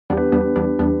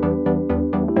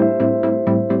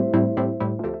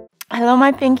Hello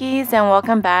my pinkies, and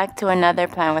welcome back to another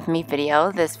Plan With Me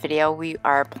video. This video we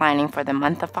are planning for the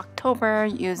month of October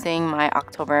using my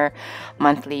October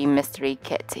monthly mystery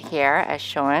kit here as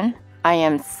shown. I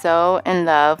am so in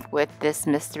love with this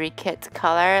mystery kit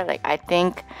color. I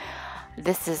think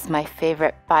this is my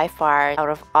favorite by far out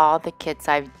of all the kits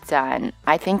I've done.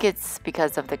 I think it's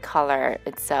because of the color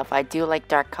itself. I do like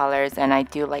dark colors, and I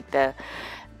do like the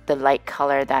light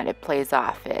color that it plays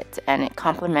off it, and it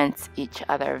complements each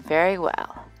other very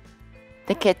well.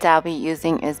 The kit I'll be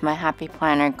using is my Happy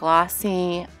Planner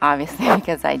Glossy, obviously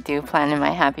because I do plan in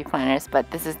my Happy Planners,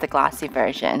 but this is the glossy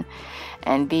version.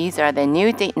 And these are the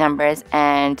new date numbers,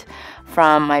 and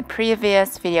from my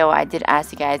previous video I did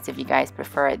ask you guys if you guys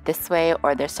prefer it this way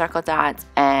or the circle dots,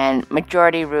 and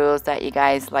majority rules that you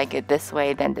guys like it this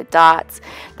way than the dots.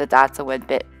 The dots are a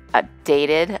bit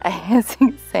updated, I guess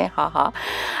you could say, haha.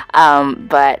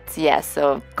 But yes,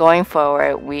 so going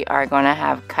forward we are going to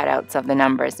have cutouts of the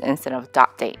numbers instead of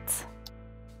dot dates.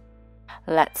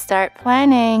 Let's start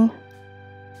planning.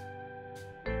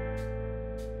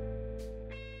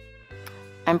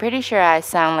 I'm pretty sure I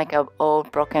sound like an old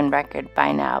broken record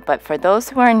by now, but for those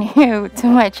who are new to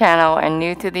my channel and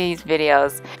new to these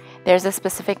videos, there's a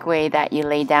specific way that you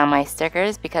lay down my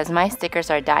stickers, because my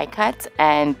stickers are die cut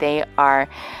and they are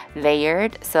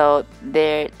layered, so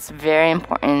it's very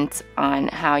important on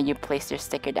how you place your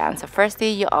sticker down. So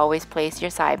firstly, you always place your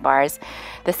sidebars.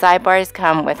 The sidebars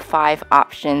come with 5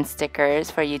 option stickers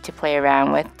for you to play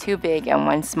around with, 2 big and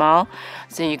 1 small,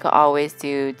 so you can always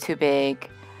do 2 big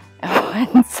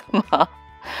and 1 small,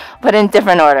 but in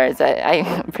different orders.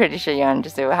 I'm pretty sure you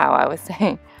understood how I was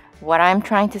saying. What I'm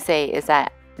trying to say is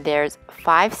that there's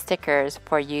 5 stickers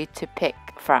for you to pick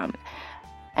from,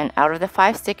 and out of the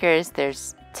 5 stickers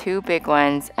there's 2 big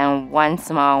ones and 1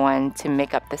 small one to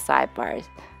make up the sidebars.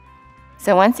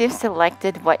 So once you've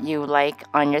selected what you like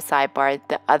on your sidebar,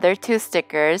 the other 2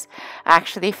 stickers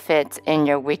actually fit in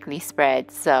your weekly spread,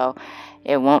 so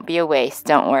it won't be a waste,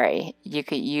 don't worry. You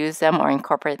could use them or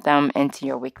incorporate them into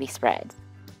your weekly spread.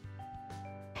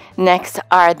 Next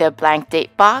are the blank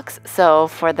date box. So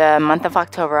for the month of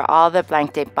October, all the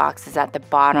blank date boxes at the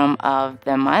bottom of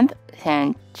the month,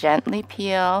 and gently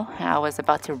peel. I was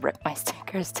about to rip my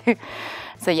stickers too.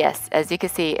 So yes, as you can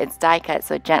see, it's die cut,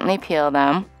 so gently peel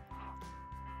them.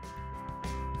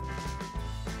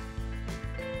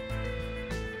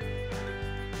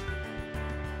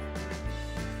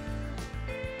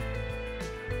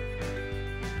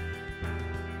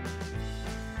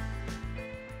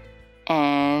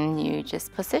 And you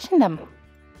just position them.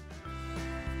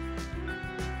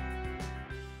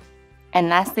 And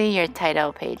lastly, your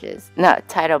title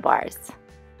bars.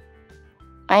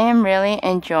 I am really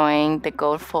enjoying the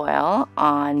gold foil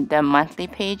on the monthly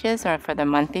pages or for the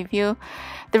monthly view.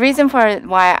 The reason for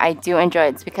why I do enjoy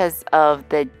it is because of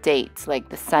the dates, like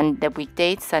the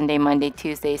weekdates, Sunday, Monday,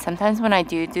 Tuesday. Sometimes when I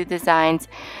do designs,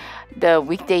 the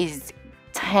weekdays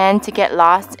tend to get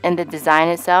lost in the design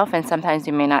itself, and sometimes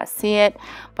you may not see it,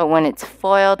 but when it's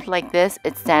foiled like this,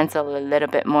 it stands out a little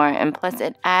bit more, and plus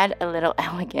it adds a little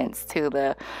elegance to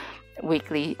the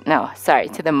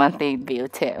to the monthly view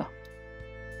too.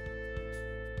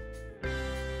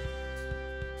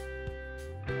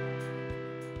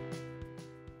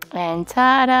 And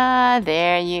ta-da,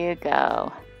 there you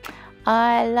go.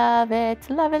 I love it,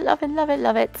 love it, love it, love it,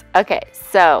 love it. Okay,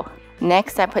 so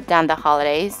next, I put down the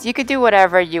holidays. You could do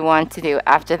whatever you want to do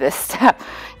after this step.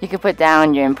 You could put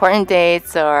down your important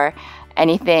dates or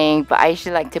anything, but I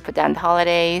usually like to put down the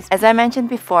holidays. As I mentioned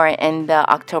before in the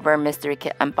October mystery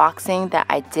kit unboxing, that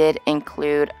I did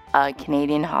include a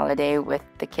Canadian holiday with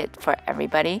the kit for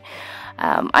everybody.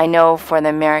 I know for the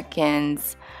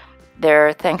Americans,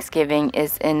 their Thanksgiving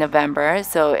is in November,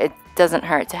 so it doesn't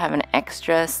hurt to have an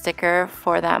extra sticker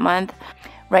for that month.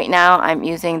 Right now, I'm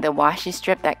using the washi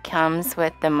strip that comes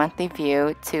with the monthly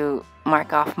view to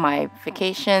mark off my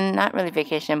vacation. Not really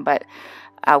vacation, but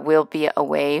I will be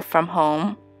away from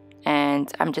home.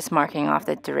 And I'm just marking off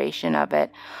the duration of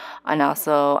it. And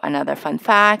also another fun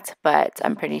fact, but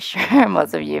I'm pretty sure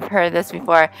most of you have heard this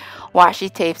before. Washi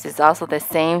tapes is also the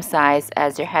same size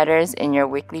as your headers in your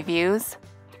weekly views.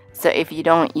 So if you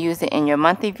don't use it in your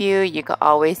monthly view, you can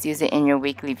always use it in your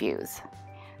weekly views.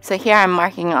 So here I'm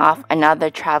marking off another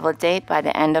travel date. By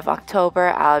the end of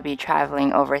October, I'll be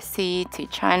traveling overseas to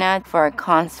China for a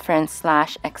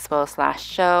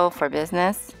conference/expo/show for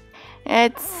business.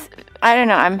 I don't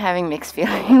know, I'm having mixed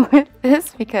feeling with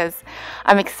this because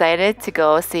I'm excited to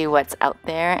go see what's out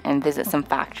there and visit some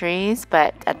factories,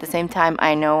 but at the same time,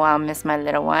 I know I'll miss my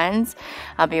little ones.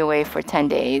 I'll be away for 10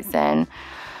 days, and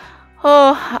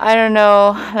Oh, I don't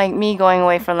know. Like me going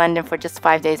away from London for just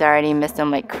 5 days, I already missed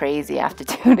them like crazy after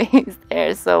 2 days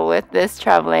there. So with this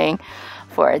traveling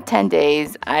for 10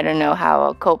 days, I don't know how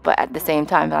I'll cope. But at the same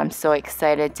time, I'm so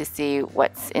excited to see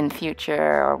what's in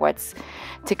future or what's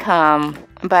to come.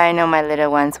 But I know my little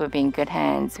ones will be in good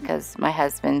hands because my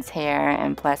husband's here,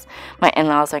 and plus my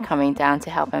in-laws are coming down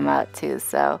to help him out too.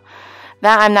 So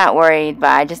that I'm not worried, but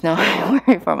I just know I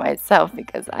worry for myself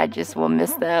because I just will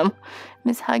miss them.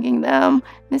 Miss hugging them,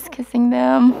 miss kissing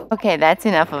them. Okay, that's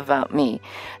enough about me.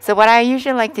 So what I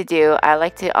usually like to do, I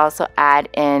like to also add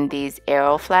in these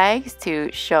arrow flags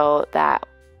to show that,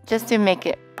 just to make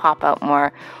it pop out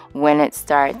more when it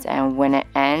starts and when it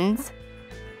ends.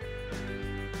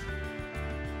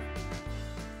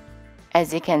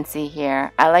 As you can see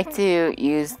here, I like to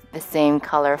use the same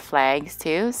color flags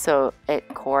too, so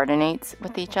it coordinates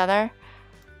with each other.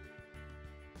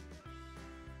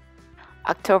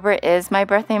 October is my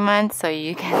birthday month, so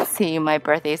you can see my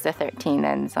birthday is the 13th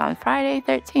and it's on Friday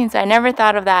 13th. So I never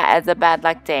thought of that as a bad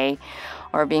luck day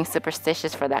or being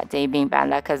superstitious for that day being bad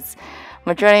luck, because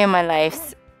majority of my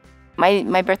life,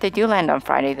 my birthday do land on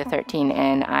Friday the 13th,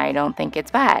 and I don't think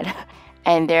it's bad.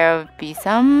 And there will be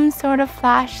some sort of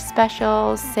flash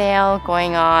special sale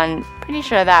going on, pretty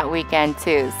sure that weekend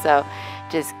too. So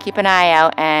just keep an eye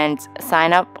out and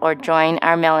sign up or join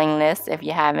our mailing list if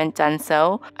you haven't done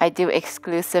so. I do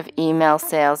exclusive email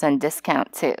sales and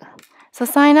discount too. So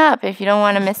sign up if you don't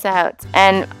want to miss out.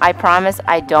 And I promise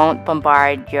I don't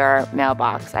bombard your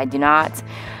mailbox. I do not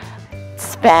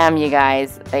spam you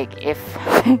guys. Like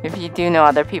if you do know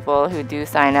other people who do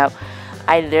sign up,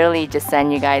 I literally just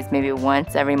send you guys maybe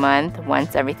once every month,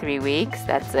 once every 3 weeks.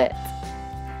 That's it.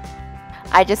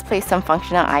 I just place some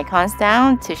functional icons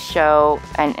down to show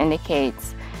and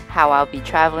indicates how I'll be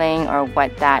traveling or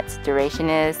what that duration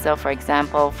is. So for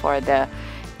example, for the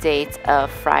dates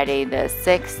of Friday the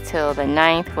 6th till the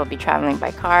 9th, we'll be traveling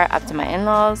by car up to my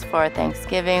in-laws for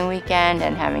Thanksgiving weekend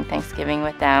and having Thanksgiving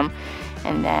with them.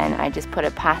 And then I just put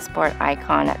a passport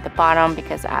icon at the bottom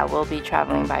because I will be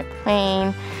traveling by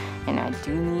plane and I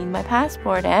do need my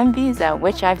passport and visa,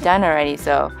 which I've done already,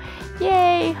 so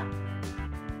yay!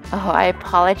 Oh, I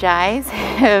apologize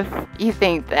if you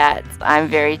think that I'm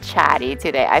very chatty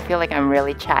today. I feel like I'm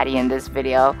really chatty in this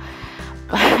video,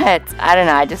 but I don't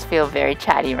know, I just feel very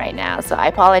chatty right now. So I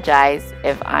apologize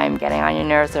if I'm getting on your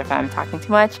nerves or if I'm talking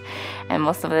too much. And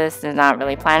most of this is not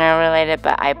really planner related,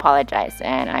 but I apologize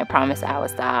and I promise I will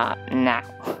stop now.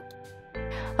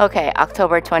 Okay,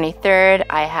 October 23rd,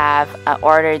 I have an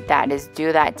order that is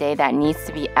due that day that needs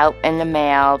to be out in the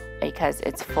mail because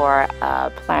it's for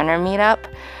a planner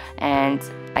meetup. And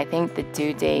I think the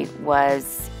due date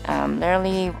was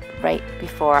literally right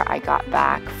before I got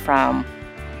back from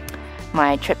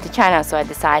my trip to China. So I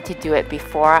decided to do it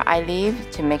before I leave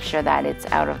to make sure that it's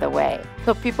out of the way.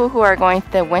 So people who are going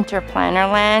to the Winter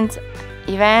Plannerland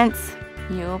events,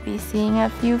 you'll be seeing a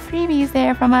few freebies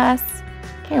there from us.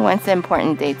 Okay, once the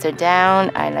important dates are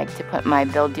down, I like to put my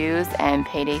bill dues and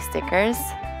payday stickers.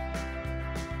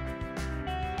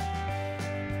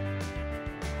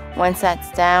 Once that's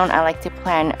down, I like to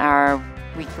plan our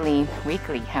weekly,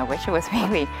 I wish it was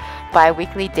weekly,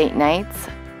 bi-weekly date nights.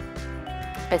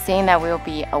 But seeing that we'll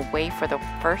be away for the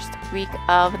first week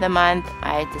of the month,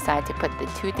 I decided to put the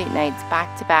 2 date nights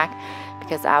back to back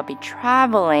because I'll be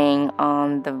traveling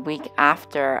on the week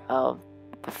after of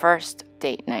the first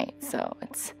date night. So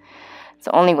it's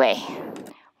the only way.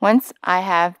 Once I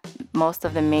have most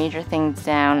of the major things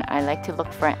down, I like to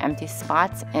look for empty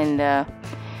spots in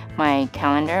my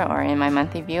calendar or in my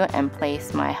monthly view and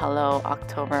place my Hello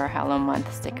October, Hello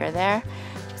Month sticker there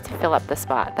just to fill up the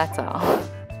spot, that's all.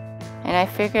 And I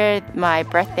figured my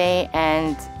birthday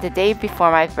and the day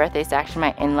before my birthday is actually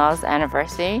my in-laws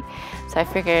anniversary, so I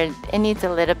figured it needs a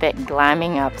little bit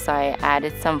glamming up, so I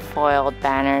added some foiled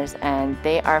banners, and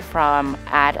they are from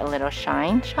Add a Little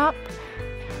Shine shop.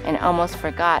 And almost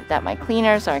forgot that my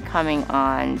cleaners are coming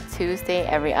on Tuesday,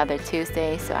 every other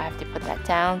Tuesday, so I have to put that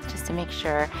down just to make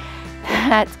sure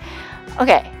that,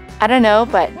 okay, I don't know,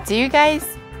 but do you guys,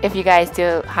 if you guys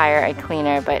do hire a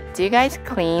cleaner, but do you guys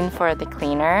clean for the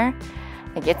cleaner?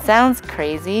 Like, it sounds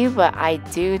crazy, but I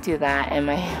do that, and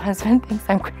my husband thinks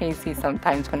I'm crazy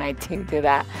sometimes when I do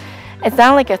that. It's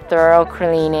not like a thorough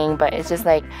cleaning, but it's just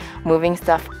like moving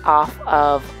stuff off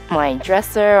of my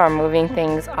dresser or moving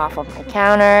things off of my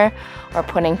counter or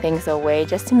putting things away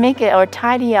just to make it or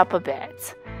tidy up a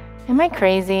bit. Am I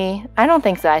crazy? I don't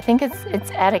think so. I think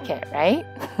it's etiquette, right?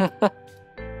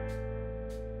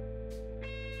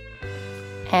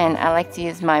 And I like to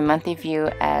use my monthly view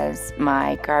as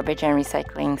my garbage and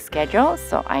recycling schedule,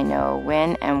 so I know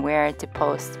when and where to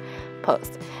post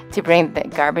post to bring the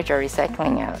garbage or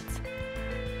recycling out.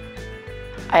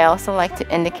 I also like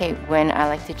to indicate when I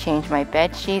like to change my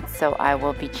bed sheets, so I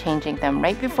will be changing them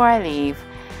right before I leave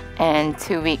and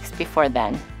 2 weeks before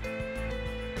then.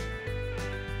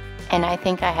 And I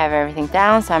think I have everything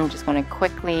down, so I'm just going to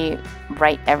quickly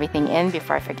write everything in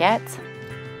before I forget.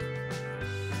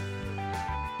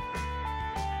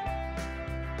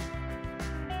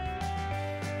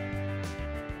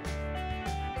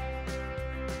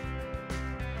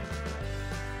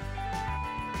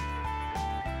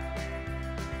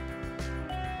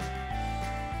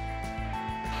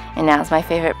 And now's my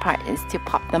favorite part, is to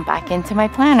pop them back into my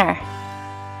planner.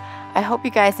 I hope you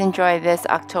guys enjoy this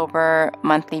October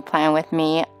monthly plan with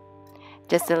me.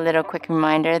 Just a little quick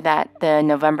reminder that the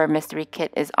November mystery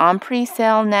kit is on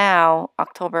pre-sale now,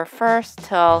 October 1st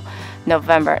till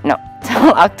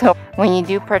October. When you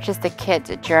do purchase the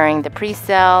kit during the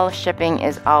pre-sale, shipping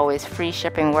is always free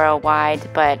shipping worldwide,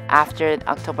 but after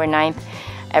October 9th,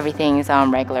 everything is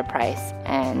on regular price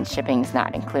and shipping is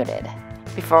not included.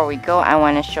 Before we go, I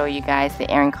want to show you guys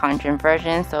the Erin Condren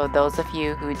version. So those of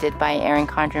you who did buy Erin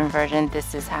Condren version,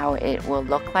 this is how it will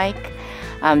look like.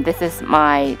 This is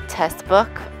my test book,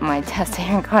 my test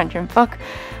Erin Condren book.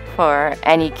 For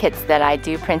any kits that I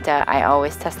do print out, I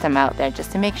always test them out there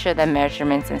just to make sure the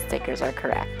measurements and stickers are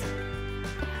correct.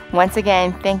 Once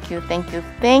again, thank you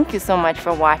so much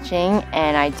for watching,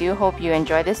 and I do hope you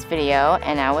enjoy this video,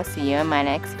 and I will see you in my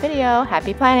next video.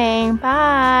 Happy planning!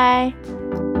 Bye!